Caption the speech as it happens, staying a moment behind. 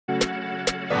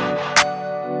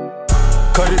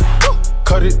cut it,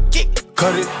 cut it,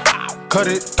 cut it, cut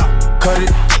it, cut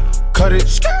it, cut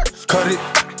it, cut it,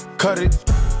 cut it.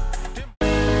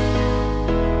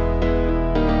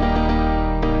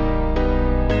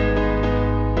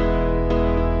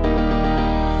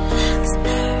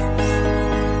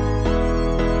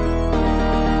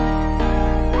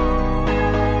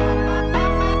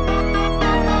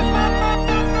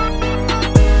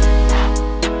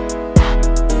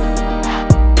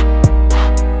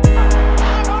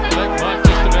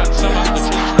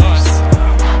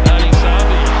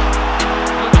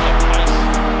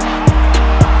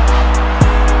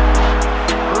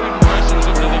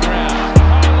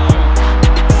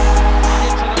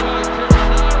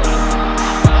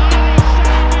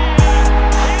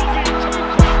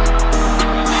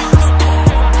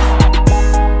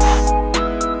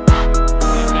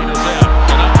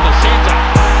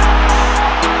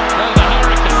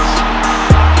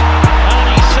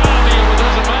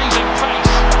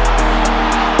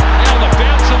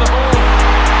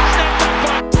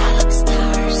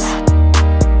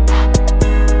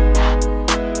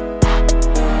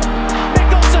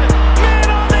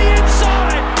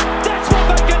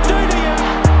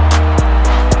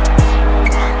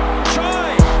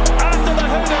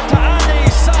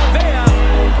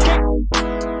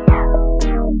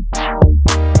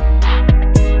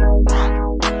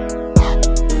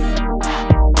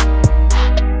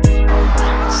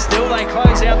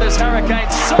 Close out this Hurricane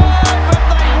side, but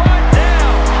they won't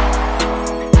now.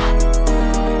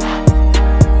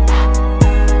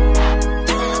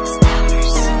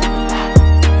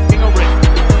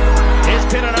 Here's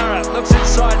Pinanara, looks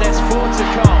inside, that's forward to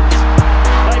Combs.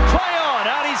 They play on,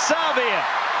 Ardie Savea.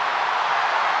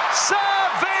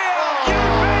 Savea, you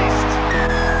beast!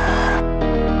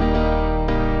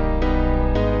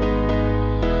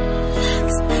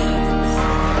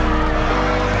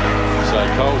 So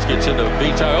Coles gets into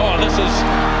Vito. Oh, this is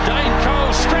Dane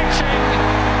Coles stretching.